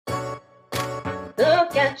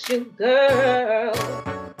look at you, girl,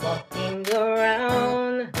 walking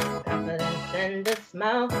around, confidence and a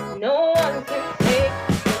smile. No one can take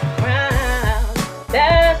your crown.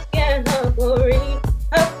 Bask in her glory.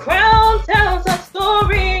 Her crown tells a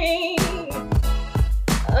story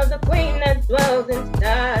of the queen that dwells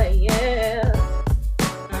inside. Yeah,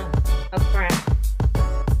 a crown.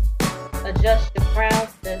 Adjust your crown,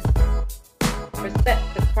 sis. Respect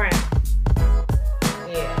the crown.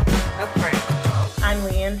 Yeah, a crown. I'm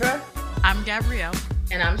Leandra. I'm Gabrielle.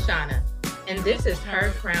 And I'm Shauna. And this is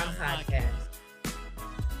Her Crown Podcast.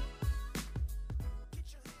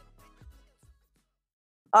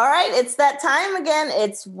 All right, it's that time again.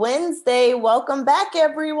 It's Wednesday. Welcome back,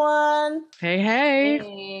 everyone. Hey.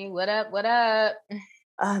 Hey, what up? What up?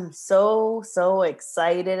 I'm so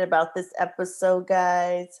excited about this episode,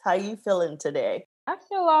 guys. How you feeling today? I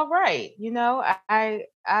feel all right. You know, I'm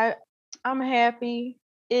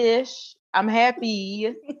happy-ish. I'm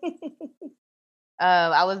happy.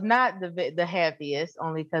 I was not the happiest,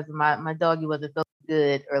 only because my doggy wasn't feeling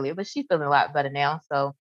good earlier, but she's feeling a lot better now.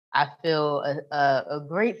 So I feel a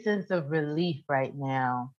great sense of relief right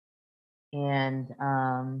now, and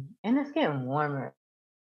it's getting warmer.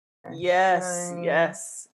 Yes.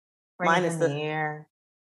 Minus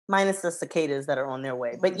the cicadas that are on their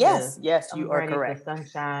way. But yes, you are correct. For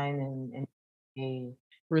sunshine and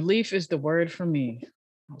relief is the word for me.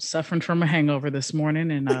 I was suffering from a hangover this morning,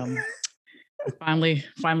 and finally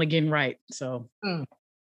getting right. So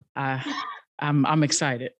I'm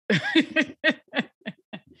excited.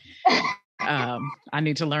 I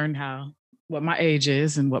need to learn what my age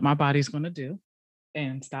is and what my body's going to do,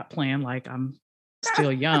 and stop playing like I'm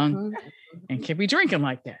still young and can be drinking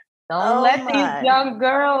like that. Don't let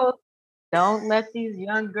these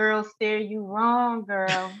young girls steer you wrong,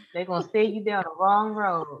 girl. They're gonna steer you down the wrong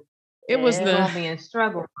road. You're gonna be in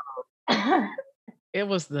struggle mode. It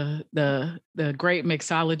was the great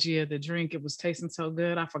mixology of the drink. It was tasting so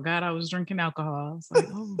good. I forgot I was drinking alcohol. It's like,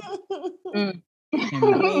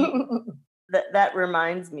 that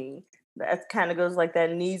reminds me. That kind of goes like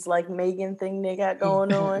that knees like Megan thing they got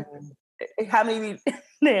going on. How many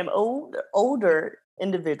damn older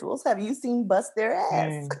individuals have you seen bust their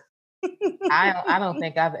ass? I don't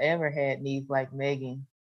think I've ever had knees like Megan.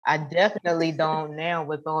 I definitely don't now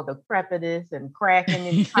with all the crepitus and cracking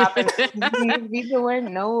and popping. Be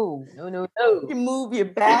doing no. You move your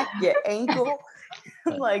back, your ankle.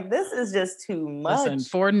 Like, this is just too much. Listen,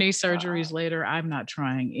 4 knee surgeries later, I'm not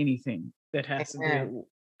trying anything that has to do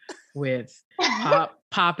with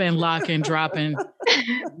popping, locking, dropping.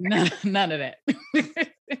 None of that.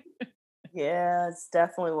 Yeah, it's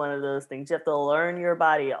definitely one of those things. You have to learn your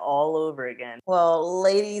body all over again. Well,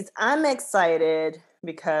 ladies, I'm excited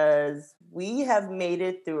because we have made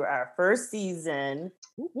it through our first season.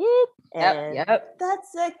 Whoop. And yep.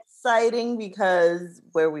 That's exciting because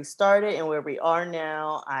where we started and where we are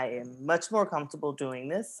now, I am much more comfortable doing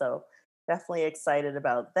this. So definitely excited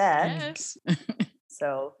about that. Yes.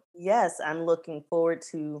 So yes, I'm looking forward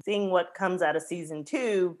to seeing what comes out of season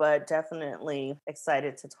 2, but definitely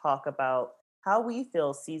excited to talk about how we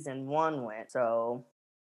feel season 1 went. So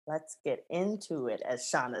let's get into it, as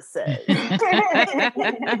Shauna says.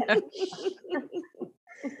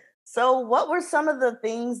 So what were some of the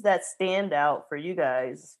things that stand out for you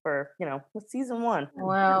guys for, with season 1?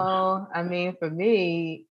 Well, I mean, for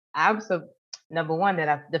me, number one,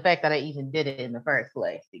 the fact that I even did it in the first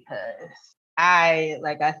place, because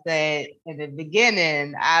like I said in the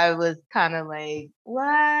beginning, I was kind of like,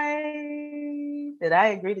 why did I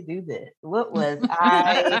agree to do this? What was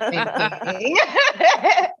I thinking?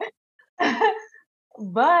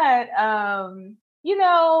 But,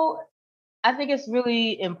 I think it's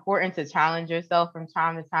really important to challenge yourself from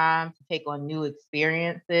time to time to take on new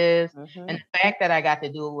experiences. Mm-hmm. And the fact that I got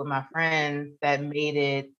to do it with my friends that made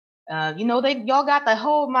it, y'all got to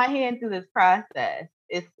hold my hand through this process.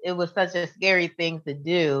 It was such a scary thing to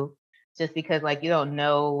do, just because you don't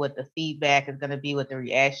know what the feedback is going to be, what the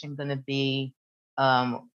reaction is going to be,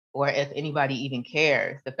 or if anybody even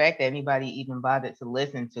cares. The fact that anybody even bothered to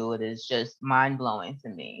listen to it is just mind blowing to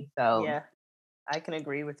me. So yeah, I can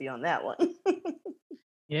agree with you on that one.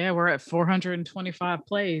 Yeah, we're at 425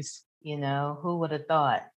 plays. Who would have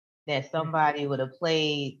thought that somebody would have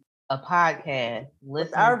played a podcast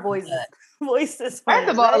with our voices. First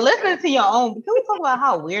of all, listen to your own. Can we talk about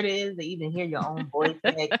how weird it is to even hear your own voice?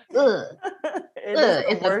 It's a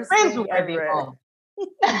cringeworthy moment.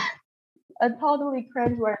 A totally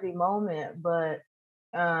cringeworthy moment. But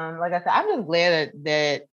like I said, I'm just glad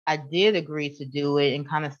that I did agree to do it and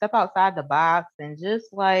kind of step outside the box and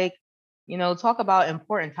just talk about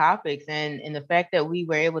important topics, and the fact that we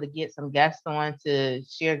were able to get some guests on to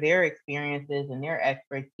share their experiences and their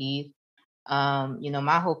expertise.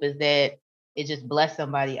 My hope is that it just blessed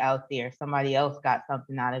somebody out there. Somebody else got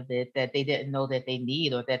something out of it that they didn't know that they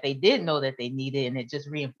need, or that they did know that they needed, and it just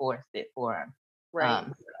reinforced it for them. Right.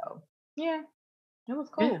 So yeah, it was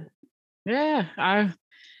cool. Yeah,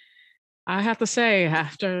 I have to say,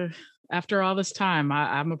 after all this time,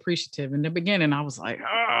 I'm appreciative. In the beginning, I was like,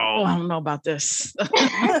 oh, I don't know about this.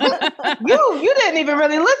 You didn't even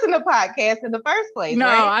really listen to podcasts in the first place. No,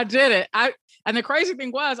 right? I didn't. And the crazy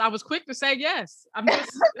thing was, I was quick to say yes.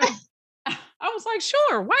 I was like,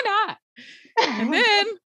 sure, why not? And then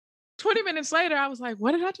 20 minutes later, I was like,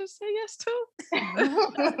 what did I just say yes to?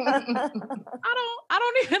 I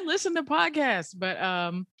don't even listen to podcasts, but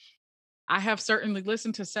I have certainly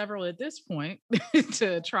listened to several at this point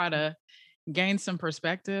to try to gain some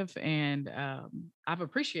perspective, and I've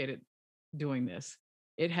appreciated doing this.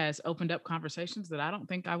 It has opened up conversations that I don't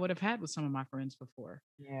think I would have had with some of my friends before.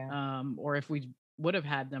 Yeah. Or if we would have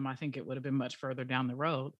had them, I think it would have been much further down the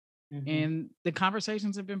road. Mhm. And the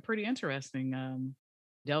conversations have been pretty interesting,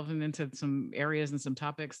 delving into some areas and some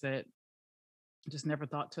topics that I just never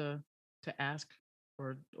thought to ask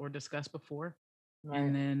or discuss before. Right.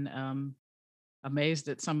 And then amazed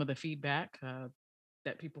at some of the feedback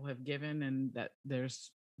that people have given, and that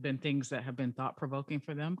there's been things that have been thought-provoking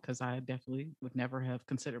for them, because I definitely would never have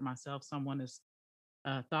considered myself someone as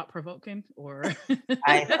thought-provoking or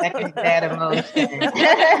I second that emotion.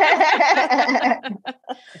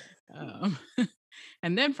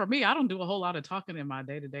 And then for me, I don't do a whole lot of talking in my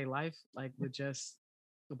day-to-day life, like with just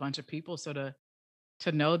a bunch of people. So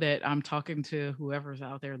to know that I'm talking to whoever's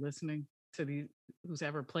out there listening to who's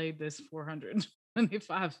ever played this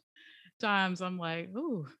 425 times, I'm like,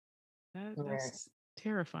 ooh, that's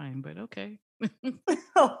terrifying, but okay.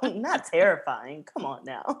 Oh, not terrifying. Come on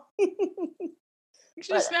now. You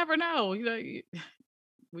just never know. It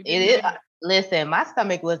is. Listen, my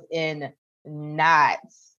stomach was in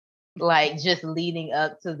knots, like just leading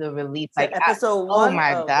up to the release. Like episode 1. Oh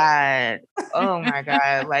my god. Oh my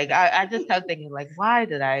god. Like I just kept thinking, like, why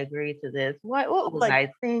did I agree to this? What was I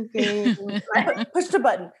thinking? Push the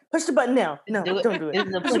button. Push the button now. No, don't do it.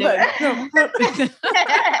 Push the button.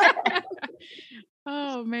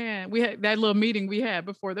 Oh man, we had that little meeting we had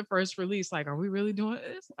before the first release. Like, are we really doing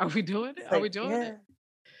this? Are we doing it? Are we doing it?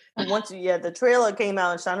 And once the trailer came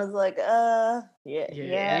out, and Shauna's like,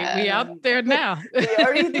 we out there now. We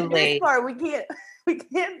already did this part. We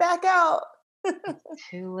can't back out.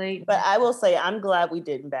 Too late. But I will say, I'm glad we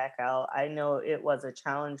didn't back out. I know it was a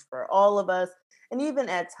challenge for all of us, and even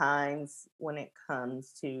at times when it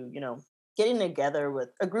comes to getting together with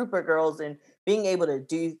a group of girls and being able to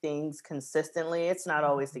do things consistently, it's not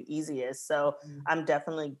always the easiest. So I'm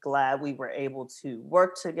definitely glad we were able to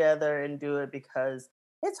work together and do it, because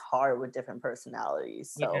it's hard with different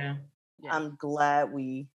personalities. So I'm glad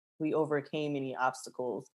we overcame any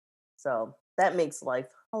obstacles. So that makes life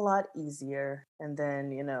a lot easier. And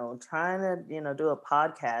then, trying to, do a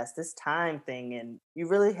podcast, this time thing, and you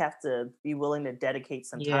really have to be willing to dedicate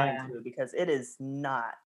some time to it, because it is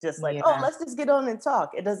not just like, oh, let's just get on and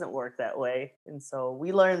talk. It doesn't work that way. And so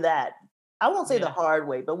we learned that. I won't say the hard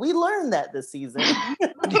way, but we learned that this season.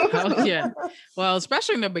 Oh, yeah. Well,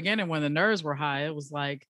 especially in the beginning when the nerves were high, it was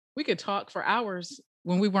like we could talk for hours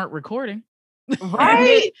when we weren't recording.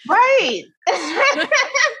 Right.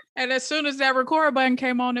 And as soon as that record button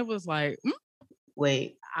came on, it was like,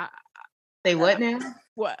 wait, say what now?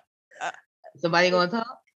 What? Somebody gonna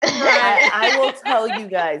talk? I will tell you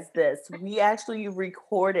guys this. We actually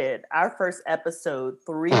recorded our first episode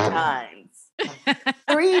 3 times.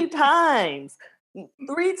 3 times.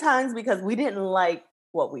 3 times, because we didn't like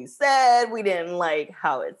what we said. We didn't like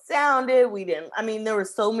how it sounded. There were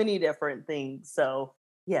so many different things. So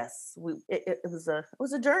yes, it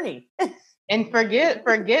was a journey. And forget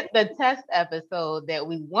the test episode that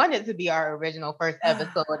we wanted to be our original first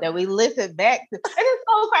episode that we listened back to. And it's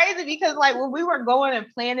so crazy, because like when we were going and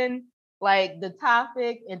planning like the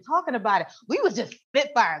topic and talking about it, we was just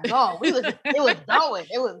spitfire going.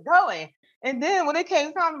 It was going. And then when it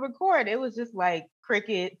came time to record, it was just like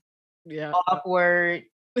cricket, awkward.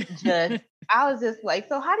 I was just like,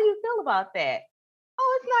 so how do you feel about that?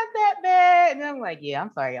 Oh, it's not that bad. And I'm like, yeah, I'm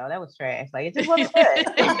sorry, y'all. That was trash. Like, it just wasn't good.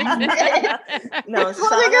 No,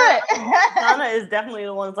 Shauna is definitely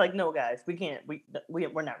the one that's like, no, guys, we can't.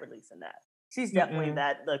 We're not releasing that. She's definitely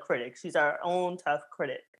the critic. She's our own tough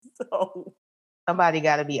critic. So somebody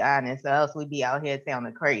got to be honest, or else we'd be out here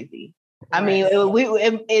sounding crazy. I mean,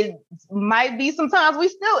 it might be sometimes we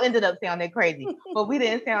still ended up sounding crazy, but we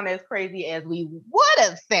didn't sound as crazy as we would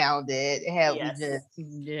have sounded had we just.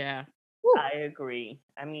 Yeah. Woo. I agree.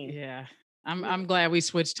 I mean, yeah. I'm glad we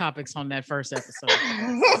switched topics on that first episode.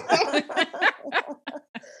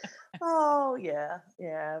 Oh yeah.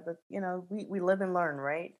 But we live and learn,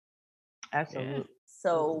 right? Absolutely. Yeah.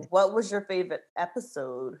 So, what was your favorite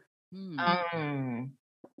episode?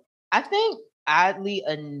 I think oddly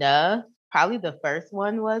enough, probably the first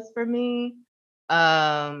one was for me.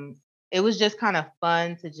 It was just kind of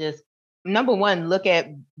fun to just number one look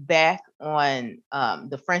back on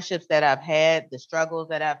the friendships that I've had, the struggles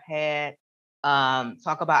that I've had,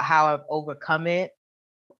 talk about how I've overcome it,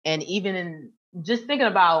 and even in just thinking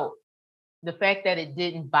about the fact that it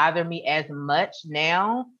didn't bother me as much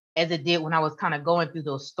now as it did when I was kind of going through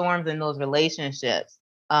those storms in those relationships,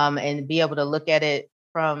 and be able to look at it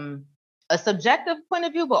from a subjective point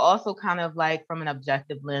of view, but also kind of like from an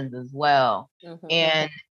objective lens as well. Mm-hmm.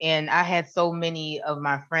 And I had so many of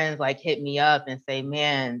my friends like hit me up and say,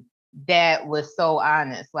 man, that was so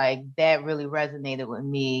honest. Like that really resonated with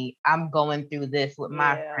me. I'm going through this with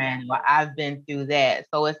my friend, or I've been through that.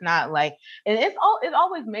 So it's not like, and it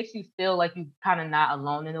always makes you feel like you're kind of not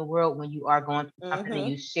alone in the world when you are going through something and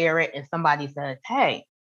you share it and somebody says, hey,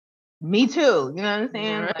 me too. You know what I'm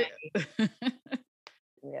saying? Right. Like,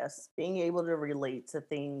 yes, being able to relate to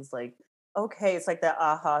things like, okay, it's like that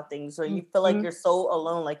aha thing. So you feel like you're so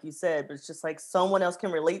alone, like you said, but it's just like someone else can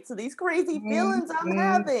relate to these crazy feelings I'm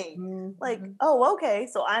having. Like, oh, okay,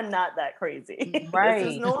 so I'm not that crazy. Right.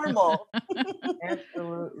 This is normal.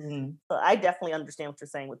 Absolutely. So I definitely understand what you're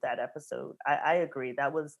saying with that episode. I agree.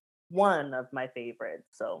 That was one of my favorites.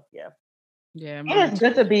 So yeah. Yeah. It's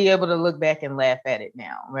good to be able to look back and laugh at it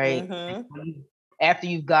now, right? Mm-hmm. After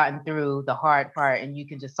you've gotten through the hard part and you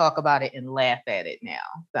can just talk about it and laugh at it now.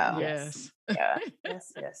 So yes. Yeah.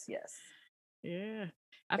 yes. Yeah.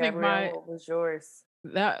 I think what was yours?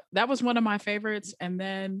 That was one of my favorites. And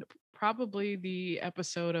then probably the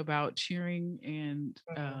episode about cheering and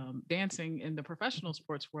dancing in the professional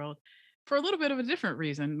sports world for a little bit of a different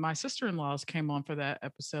reason. My sister-in-laws came on for that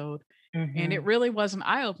episode, and it really was an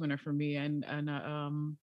eye-opener for me and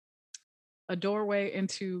a doorway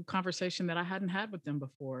into conversation that I hadn't had with them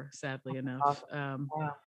before, sadly enough.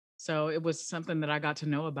 So it was something that I got to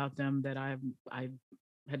know about them that I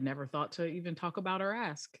had never thought to even talk about or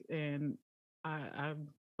ask. And I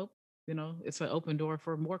hope, it's an open door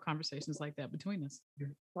for more conversations like that between us.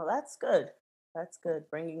 Well, that's good. That's good.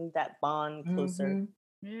 Bringing that bond closer.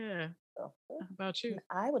 Yeah. So, how about you?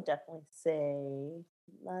 I would definitely say,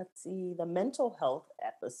 let's see, the mental health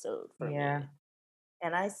episode for me.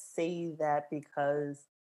 And I say that because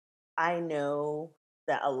I know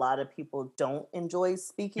that a lot of people don't enjoy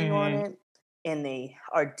speaking on it and they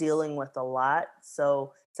are dealing with a lot.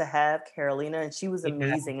 So to have Carolina, and she was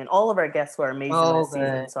amazing, and all of our guests were amazing this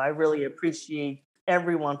season. So I really appreciate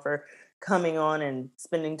everyone for coming on and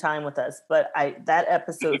spending time with us. But that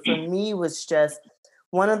episode for me was just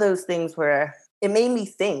one of those things where it made me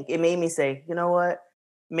think. It made me say, you know what?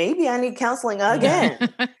 Maybe I need counseling again.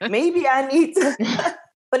 Maybe I need to.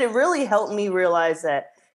 But it really helped me realize that,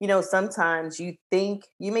 sometimes you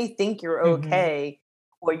may think you're okay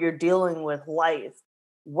or you're dealing with life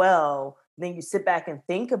well, then you sit back and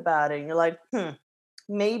think about it and you're like,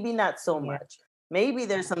 maybe not so much. Maybe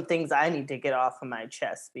there's some things I need to get off of my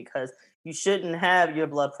chest, because you shouldn't have your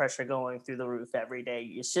blood pressure going through the roof every day.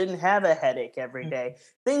 You shouldn't have a headache every day,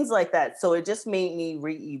 things like that. So it just made me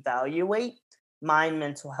reevaluate my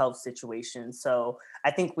mental health situation. So I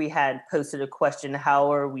think we had posted a question: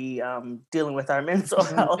 how are we dealing with our mental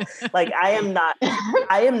health? Like I am not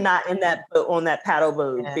in that boat, on that paddle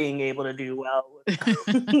boat, being able to do well with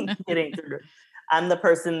getting through. I'm the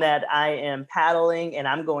person that I am paddling and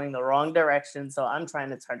I'm going the wrong direction, so I'm trying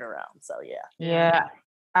to turn around. So yeah.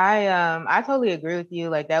 I totally agree with you.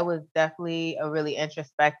 Like that was definitely a really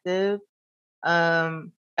introspective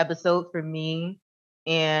episode for me.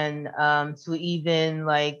 And to even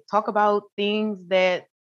like talk about things that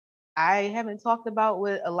I haven't talked about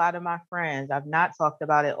with a lot of my friends. I've not talked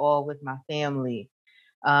about it all with my family.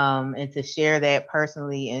 And to share that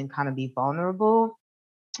personally and kind of be vulnerable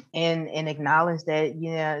and acknowledge that,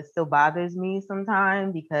 it still bothers me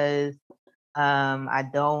sometimes, because I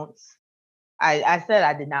said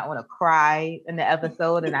I did not want to cry in the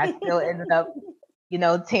episode, and I still ended up,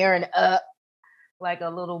 tearing up like a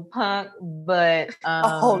little punk, but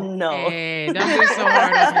oh no, hey, don't be so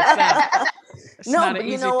hard on yourself. It's No, not an but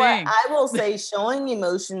you easy know what? thing. I will say showing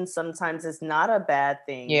emotions sometimes is not a bad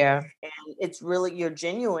thing. Yeah. And it's really, you're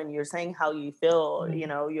genuine. You're saying how you feel, Mhm. you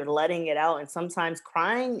know, you're letting it out. And sometimes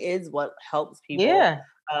crying is what helps people. Yeah.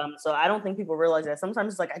 So I don't think people realize that.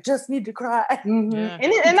 Sometimes it's like, I just need to cry. Yeah.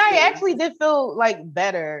 And I actually did feel like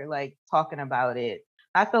better, like talking about it.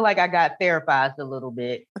 I feel like I got therapized a little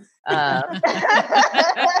bit.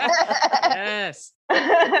 Yes.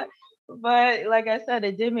 But like I said,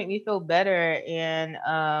 it did make me feel better. And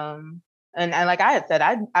like I had said,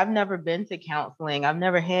 I've never been to counseling. I've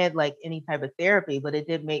never had like any type of therapy, but it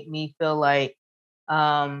did make me feel like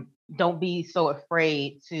don't be so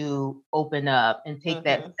afraid to open up and take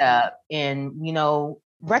that step, and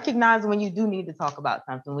recognize when you do need to talk about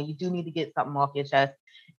something, when you do need to get something off your chest,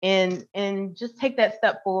 and just take that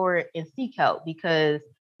step forward and seek help, because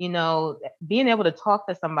being able to talk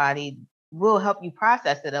to somebody will help you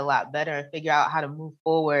process it a lot better and figure out how to move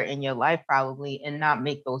forward in your life, probably, and not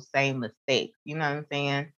make those same mistakes. You know what I'm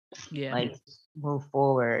saying? Yeah. Like, move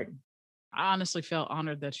forward. I honestly felt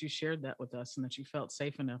honored that you shared that with us and that you felt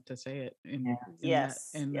safe enough to say it in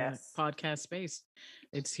Yes. the podcast space.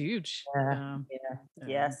 It's huge.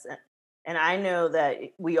 Yes. And I know that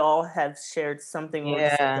we all have shared something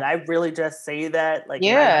where did I really just say that? Like,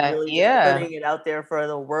 am I really just putting it out there for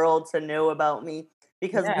the world to know about me?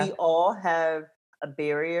 Because we all have a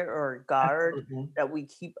barrier or a guard that we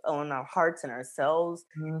keep on our hearts and ourselves.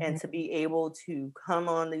 And to be able to come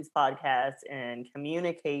on these podcasts and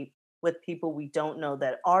communicate with people we don't know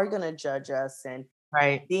that are going to judge us, and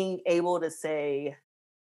being able to say,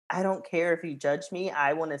 I don't care if you judge me.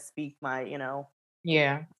 I want to speak my,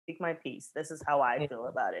 speak my piece. This is how I feel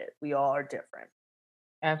about it. We all are different.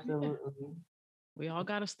 Absolutely. We all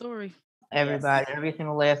got a story. Everybody, every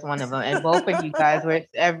single last one of them. And both of you guys were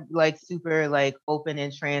like super like open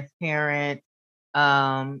and transparent.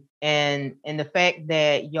 And the fact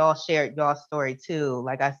that y'all shared your story too,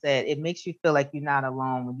 like I said, it makes you feel like you're not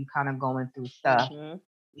alone when you kind of going through stuff.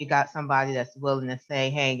 You got somebody that's willing to say,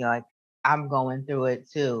 hey, like, I'm going through it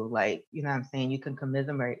too. Like, you know what I'm saying? You can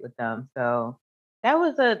commiserate with them. So that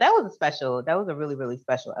was a really, really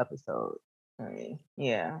special episode for me.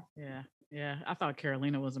 Yeah. Yeah. I thought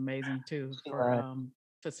Carolina was amazing too for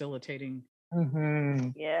facilitating.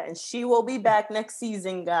 Yeah, and she will be back next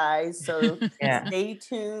season, guys. So stay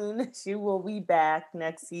tuned. She will be back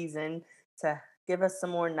next season to give us some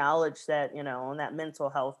more knowledge that, on that mental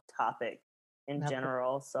health topic in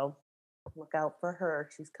general. So look out for her.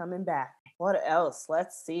 She's coming back. What else?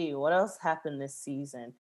 Let's see. What else happened this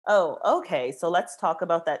season? Oh, okay. So let's talk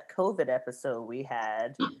about that COVID episode we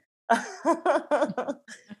had.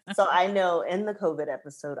 So I know in the COVID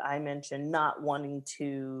episode, I mentioned not wanting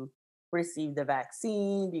to receive the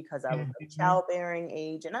vaccine because I was of childbearing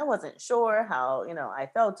age, and I wasn't sure how, I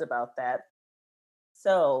felt about that.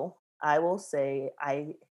 So I will say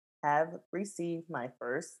I have received my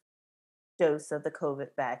first dose of the COVID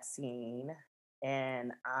vaccine,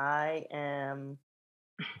 and I am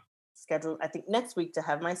scheduled, I think, next week to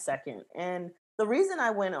have my second. And the reason I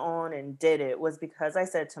went on and did it was because I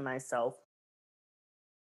said to myself,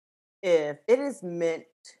 if it is meant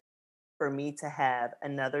for me to have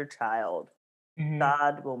another child,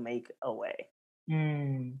 God will make a way.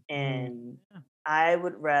 And I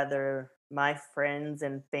would rather my friends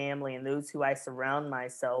and family and those who I surround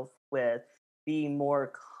myself with be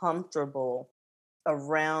more comfortable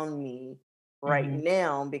around me right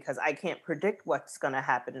now, because I can't predict what's going to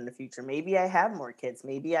happen in the future. Maybe I have more kids,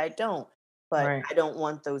 maybe I don't. But I don't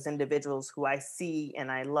want those individuals who I see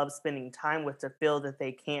and I love spending time with to feel that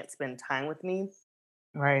they can't spend time with me.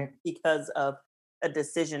 Because of a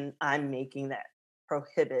decision I'm making that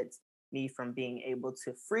prohibits me from being able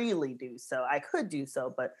to freely do so. I could do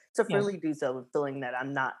so, but to freely do so with feeling that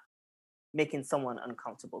I'm not making someone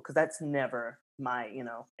uncomfortable, because that's never my,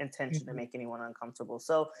 intention to make anyone uncomfortable.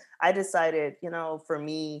 So I decided, for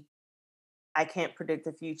me, I can't predict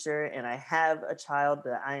the future, and I have a child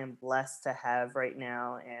that I am blessed to have right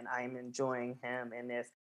now, and I am enjoying him. And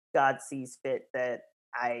if God sees fit that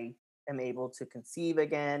I am able to conceive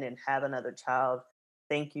again and have another child,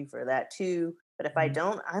 thank you for that too. But if I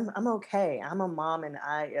don't, I'm okay. I'm a mom, and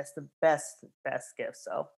it's the best gift.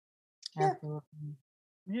 So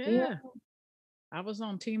yeah. I was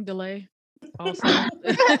on team delay also.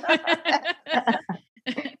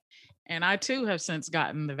 And I too have since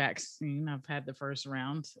gotten the vaccine. I've had the first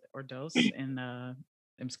round or dose, and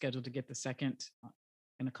I'm scheduled to get the second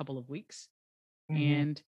in a couple of weeks.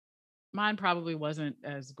 And mine probably wasn't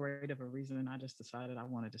as great of a reason. I just decided I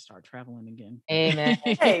wanted to start traveling again. Amen.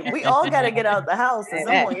 Hey, we all got to get out the house at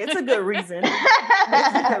some point. It's a good reason.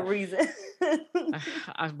 It's a good reason. I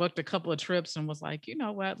I booked a couple of trips and was like, you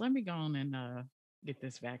know what? Let me go on and get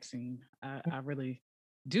this vaccine. I really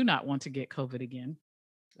do not want to get COVID again.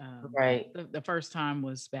 Right. The first time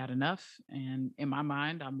was bad enough, and in my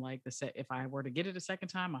mind, I'm like, if I were to get it a second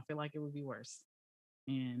time, I feel like it would be worse.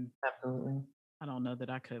 And Absolutely. I don't know that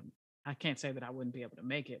I could. I can't say that I wouldn't be able to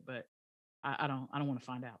make it, but I don't want to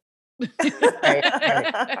find out. Right. Right.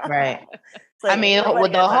 Right. It's I like ain't mean, nobody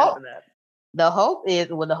with got the time hope, for that. the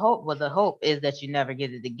hope is that you never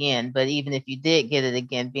get it again. But even if you did get it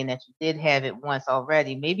again, being that you did have it once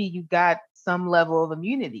already, maybe you got some level of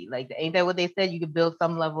immunity. Like, ain't that what they said? You could build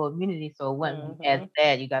some level of immunity, so it wouldn't be as Hmm.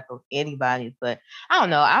 bad. You got those antibodies. But I don't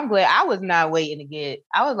know. I'm glad I was not waiting to get.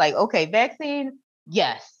 I was like, okay, vaccine,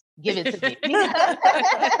 yes, give it to me. Because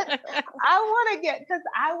I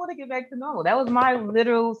want to get back to normal. That was my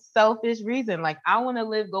literal selfish reason. Like, I want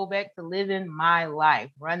to go back to living my life,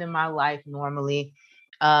 running my life normally.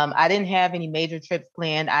 I didn't have any major trips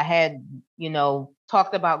planned. I had,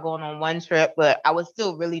 talked about going on one trip, but I was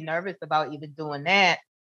still really nervous about even doing that.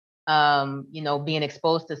 Being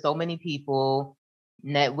exposed to so many people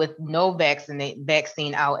with no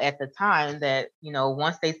vaccine out at the time that,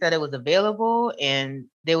 once they said it was available and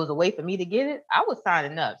there was a way for me to get it, I was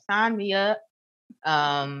signing up. Sign me up.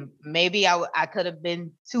 Maybe I could have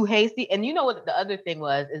been too hasty. And you know what the other thing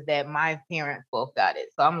was is that my parents both got it.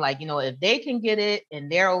 So I'm like, if they can get it and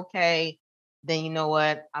they're okay, then you know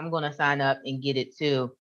what? I'm gonna sign up and get it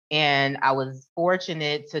too. And I was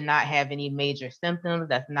fortunate to not have any major symptoms.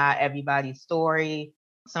 That's not everybody's story.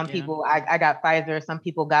 Some Yeah. people, I got Pfizer. Some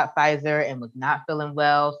people got Pfizer and was not feeling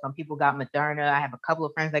well. Some people got Moderna. I have a couple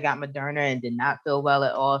of friends that got Moderna and did not feel well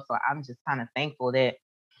at all. So I'm just kind of thankful that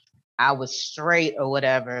I was straight or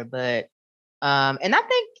whatever. But and I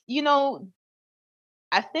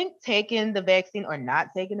think taking the vaccine or not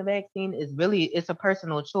taking the vaccine is it's a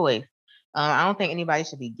personal choice. I don't think anybody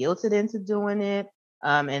should be guilted into doing it.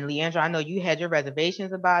 And Leandra, I know you had your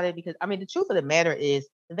reservations about it because I mean the truth of the matter is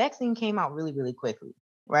the vaccine came out really, really quickly,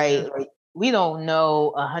 right? Yeah. Like we don't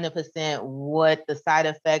know 100% what the side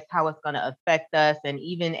effects, how it's going to affect us, and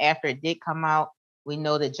even after it did come out, we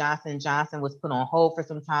know that Johnson Johnson was put on hold for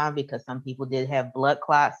some time because some people did have blood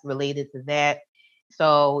clots related to that.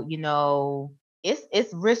 So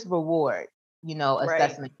it's risk reward, Right.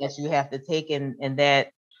 assessment that you have to take in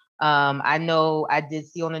that. I know I did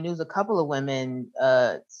see on the news a couple of women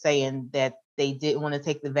saying that they didn't want to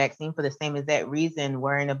take the vaccine for the same exact reason,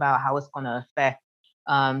 worrying about how it's going to affect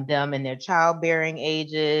them and their childbearing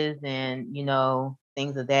ages and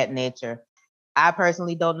things of that nature. I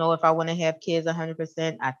personally don't know if I want to have kids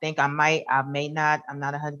 100%. I think I might, I may not. I'm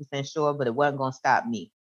not 100% sure, but it wasn't going to stop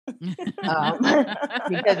me. Um,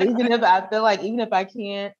 because even if I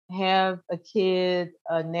can't have a kid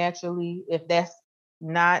naturally, if that's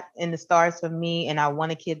not in the stars for me and I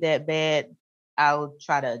want a kid that bad, I'll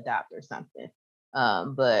try to adopt or something.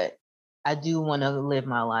 But I do want to live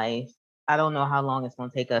my life. I don't know how long it's going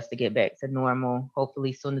to take us to get back to normal.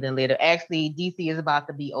 Hopefully sooner than later. Actually, DC is about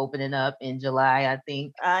to be opening up in July, I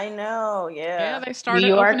think. I know. Yeah, Yeah. they New started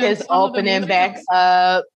York opening is some of the opening back museums.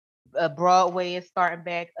 up. Broadway is starting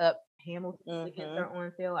back up. Hamilton tickets Hmm. are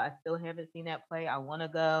on sale. I still haven't seen that play. I want to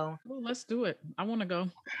go. Oh, let's do it. I want to go.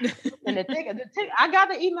 And I got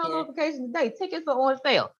the email Yeah. notification today. Tickets are on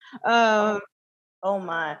sale. Oh, oh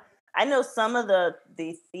my. I know some of the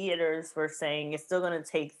theaters were saying it's still going to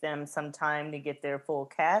take them some time to get their full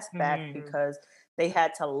cast back Mhm. because they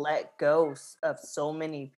had to let go of so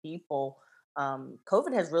many people.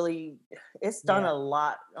 COVID has really it's done Yeah. a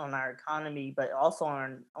lot on our economy, but also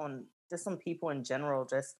on just some people in general,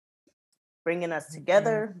 just bringing us Mhm.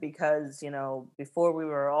 together because before we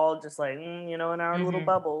were all just like in our little Mhm.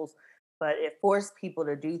 bubbles, but it forced people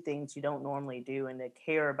to do things you don't normally do and to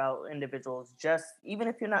care about individuals, just even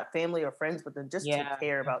if you're not family or friends with them, just to Yeah.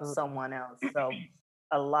 care about Absolutely. someone else. So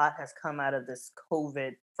a lot has come out of this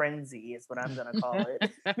COVID frenzy is what I'm going to call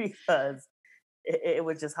it because it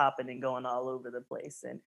was just hopping and going all over the place.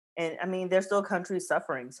 And I mean, there's still countries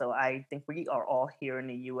suffering, so I think we are all here in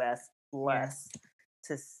the US Yeah. blessed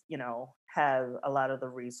to have a lot of the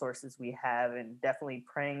resources we have, and definitely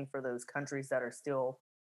praying for those countries that are still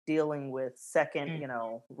dealing with second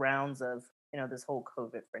Mm. rounds of this whole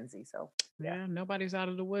COVID frenzy. So yeah. Yeah, nobody's out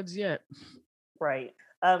of the woods yet. Right.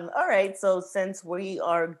 All right, so since we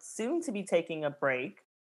are soon to be taking a break,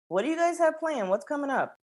 what do you guys have planned? What's coming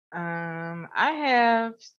up? I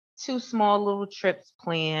have two small little trips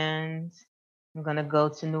planned. I'm gonna go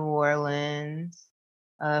to New Orleans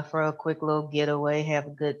for a quick little getaway, have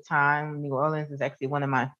a good time. New Orleans is actually one of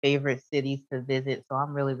my favorite cities to visit, so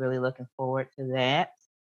I'm really, really looking forward to that.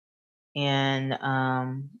 And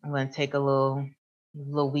I'm gonna take a little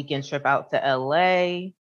little weekend trip out to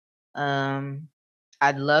LA.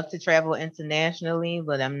 I'd love to travel internationally,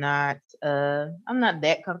 but I'm not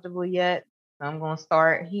that comfortable yet. So I'm gonna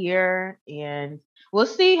start here and we'll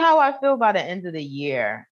see how I feel by the end of the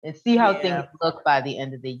year and see how things look by the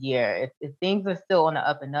end of the year. If things are still on the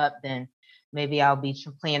up and up, then maybe I'll be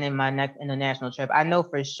planning my next international trip. I know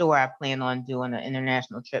for sure I plan on doing an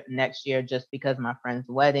international trip next year just because my friend's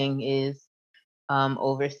wedding is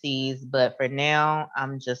overseas. But for now,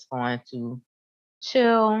 I'm just going to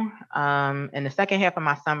chill. And the second half of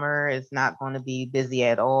my summer is not going to be busy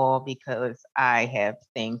at all because I have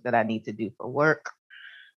things that I need to do for work.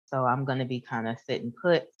 So I'm going to be kind of sitting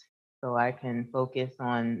put so I can focus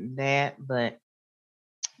on that. But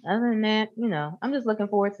other than that, I'm just looking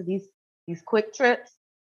forward to these quick trips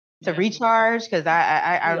to recharge because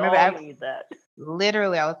I remember I need that.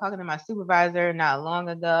 Literally, I was talking to my supervisor not long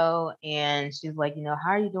ago, and she's like,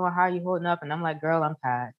 how are you doing? How are you holding up? And I'm like, girl, I'm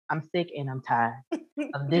tired. I'm sick and I'm tired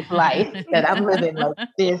of this life that I'm living like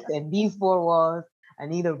this and these four walls. I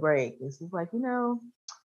need a break. And she's like,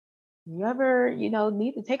 you ever,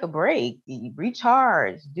 need to take a break,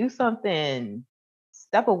 recharge, do something,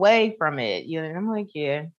 step away from it. And I'm like,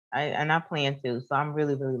 yeah, I plan to. So I'm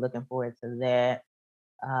really, really looking forward to that.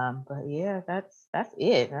 But yeah, that's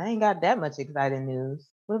it. I ain't got that much exciting news.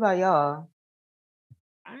 What about y'all?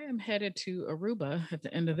 I am headed to Aruba at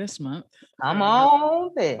the end of this month. Come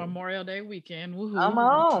on, Memorial Day weekend. Woohoo. Come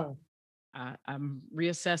on. I'm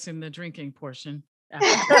reassessing the drinking portion. Yeah,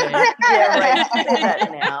 right. Say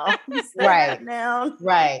that now. Right. That now.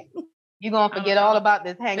 Right. You're going to forget all about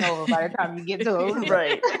this hangover by the time you get to Aruba.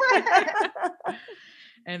 Right.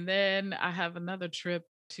 And then I have another trip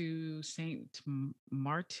to Saint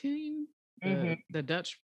Martin, the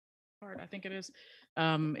Dutch part, I think it is,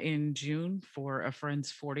 in June for a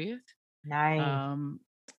friend's 40th. Nice.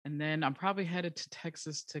 And then I'm probably headed to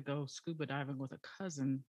Texas to go scuba diving with a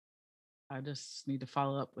cousin. I just need to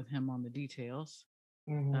follow up with him on the details.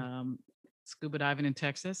 Scuba diving in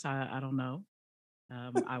Texas, I don't know.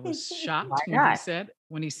 I was shocked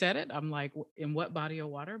when he said it. I'm like, in what body of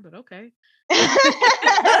water? But okay.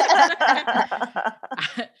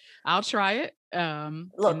 I'll try it.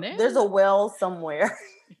 Look, there's a well somewhere.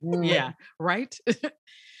 Yeah, right.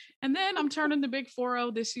 And then I'm turning the big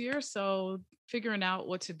 4-0 this year, so figuring out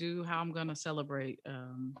what to do, how I'm gonna celebrate.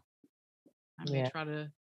 I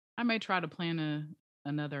may try to plan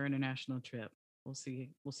another international trip. We'll see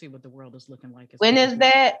what the world is looking like. When is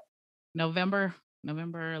that? November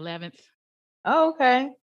 11th. Oh, okay.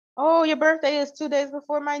 Oh, your birthday is 2 days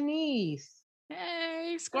before my niece.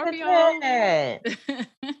 Hey, Scorpio.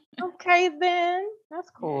 Okay, then. That's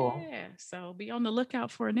cool. Yeah. So be on the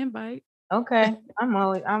lookout for an invite. Okay.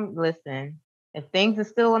 I'm listening. If things are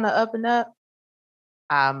still on the up and up,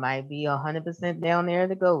 I might be 100% down there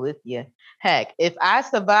to go with you. Heck, if I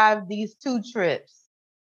survive these 2 trips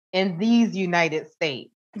in these United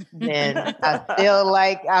States, then I feel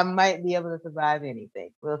like I might be able to survive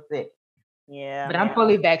anything. We'll see. Yeah. But I'm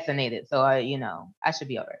fully vaccinated, so I should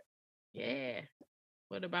be all right. Yeah.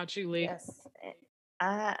 What about you, Lee? Yes.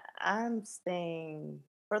 I'm staying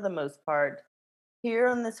for the most part here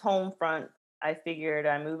on this home front. I figured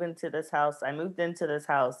I moved into this house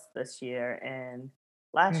this year and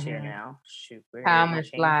last year now. Shoot, time is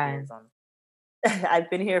flying. I've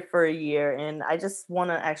been here for a year and I just want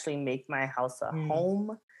to actually make my house a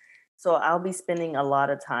home. So I'll be spending a lot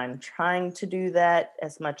of time trying to do that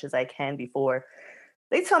as much as I can before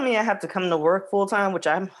they tell me I have to come to work full time, which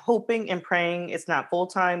I'm hoping and praying it's not full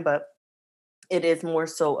time, but it is more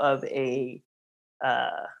so of a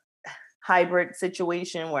hybrid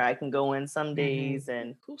situation where I can go in some days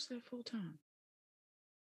and. Who said full time?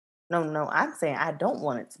 No, I'm saying I don't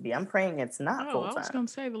want it to be. I'm praying it's not full time. I was gonna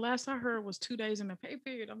say the last I heard was 2 days in the pay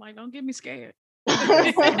period. I'm like, don't get me scared.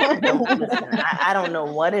 Listen, I don't know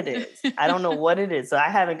what it is. So I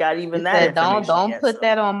haven't got even that. Don't put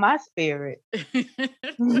that on my spirit.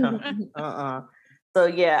 So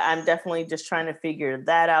yeah, I'm definitely just trying to figure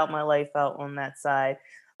that out, my life out on that side.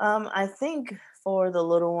 I think for the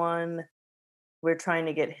little one, we're trying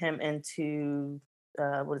to get him into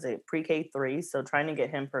pre-K 3. So trying to get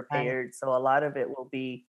him prepared. Right. So a lot of it will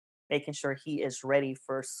be making sure he is ready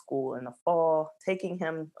for school in the fall, taking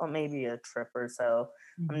him on maybe a trip or so.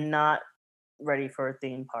 I'm not ready for a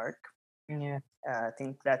theme park. Yeah. I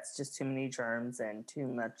think that's just too many germs and too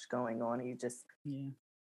much going on.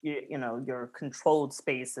 Your controlled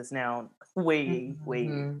space is now way.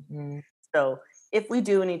 So if we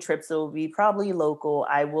do any trips, it will be probably local.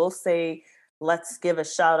 I will say, let's give a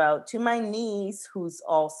shout out to my niece, who's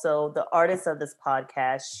also the artist of this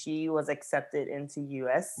podcast. She was accepted into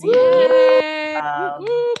USC. Yay!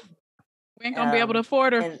 Hey, we ain't gonna be able to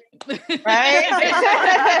afford her.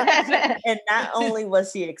 Right? And not only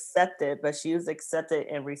was she accepted, but she was accepted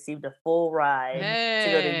and received a full ride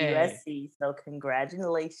to go to USC. So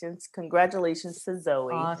congratulations to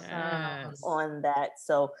Zoe on that.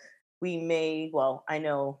 So we may, I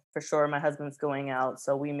know for sure my husband's going out,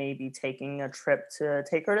 so we may be taking a trip to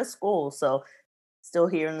take her to school. So still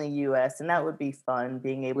here in the US, and that would be fun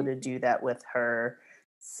being able to do that with her.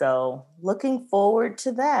 So looking forward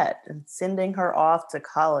to that and sending her off to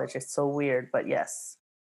college. It's so weird, but yes.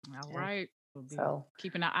 All right. We'll be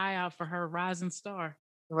keeping an eye out for her rising star.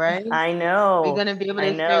 Right? I know. We're going to be able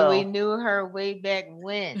to say we knew her way back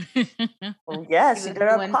when. Well, yeah, she did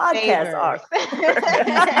her podcast arc.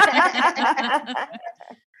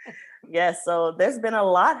 Yes, so there's been a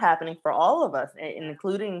lot happening for all of us,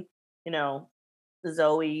 including,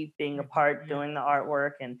 Zoe being a part, doing the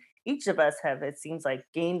artwork, and each of us have, it seems like,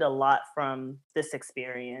 gained a lot from this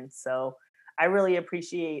experience. So I really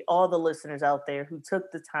appreciate all the listeners out there who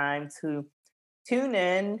took the time to tune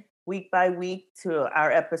in week by week to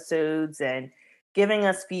our episodes and giving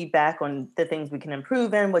us feedback on the things we can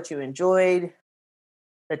improve in, what you enjoyed,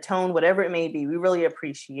 the tone, whatever it may be. We really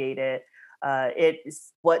appreciate it. It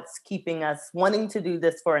is what's keeping us wanting to do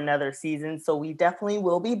this for another season. So we definitely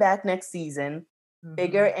will be back next season,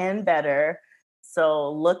 bigger and better.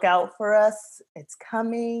 So look out for us. It's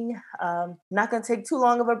coming. Not going to take too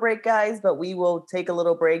long of a break, guys, but we will take a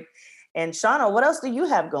little break. And Shauna, what else do you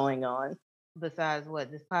have going on? Besides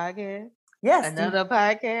what, this podcast? Yes. Another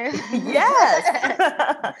podcast?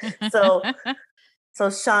 Yes. So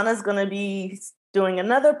Shauna's going to be doing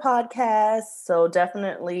another podcast. So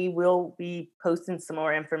definitely we'll be posting some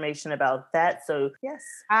more information about that. So yes.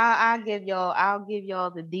 I'll give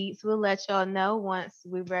y'all the deets. We'll let y'all know once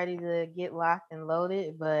we're ready to get locked and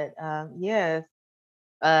loaded. But yes.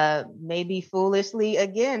 Maybe foolishly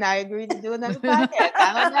again, I agreed to do another podcast.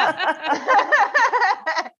 I don't know.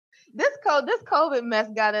 This COVID mess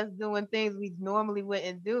got us doing things we normally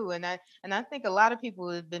wouldn't do, and I think a lot of people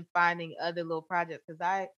have been finding other little projects, because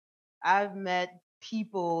I've met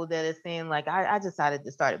people that are saying, like, I decided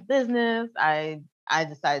to start a business. I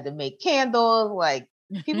decided to make candles. Like,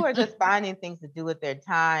 people are just finding things to do with their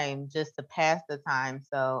time just to pass the time.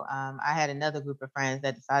 So I had another group of friends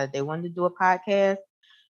that decided they wanted to do a podcast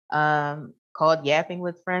called Yapping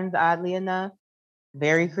with Friends, oddly enough.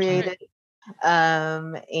 Very creative.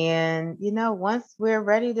 And once we're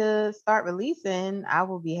ready to start releasing, I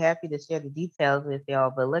will be happy to share the details with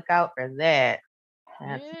y'all, but look out for that.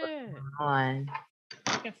 That's what's going on.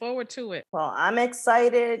 Looking forward to it. Well, I'm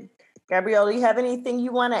excited. Gabrielle, do you have anything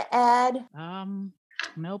you want to add?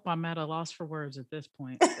 Nope, I'm at a loss for words at this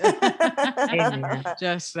point.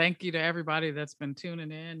 Just thank you to everybody that's been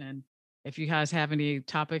tuning in, and if you guys have any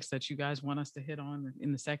topics that you guys want us to hit on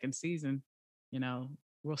in the second season,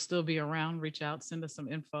 we'll still be around. Reach out, send us some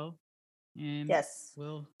info, and yes,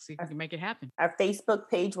 we'll see if we can make it happen. Our Facebook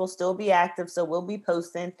page will still be active, so we'll be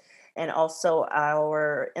posting, and also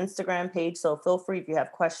our Instagram page. So feel free, if you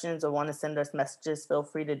have questions or want to send us messages, feel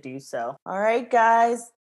free to do so. All right,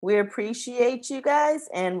 guys, we appreciate you guys,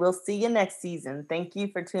 and we'll see you next season. Thank you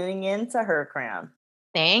for tuning in to Her Crown.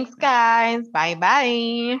 Thanks, guys.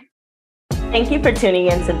 Bye-bye. Thank you for tuning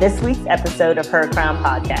in to this week's episode of Her Crown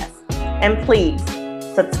Podcast. And please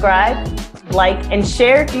subscribe, like, and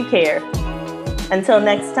share if you care. Until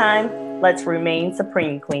next time, let's remain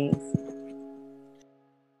Supreme Queens.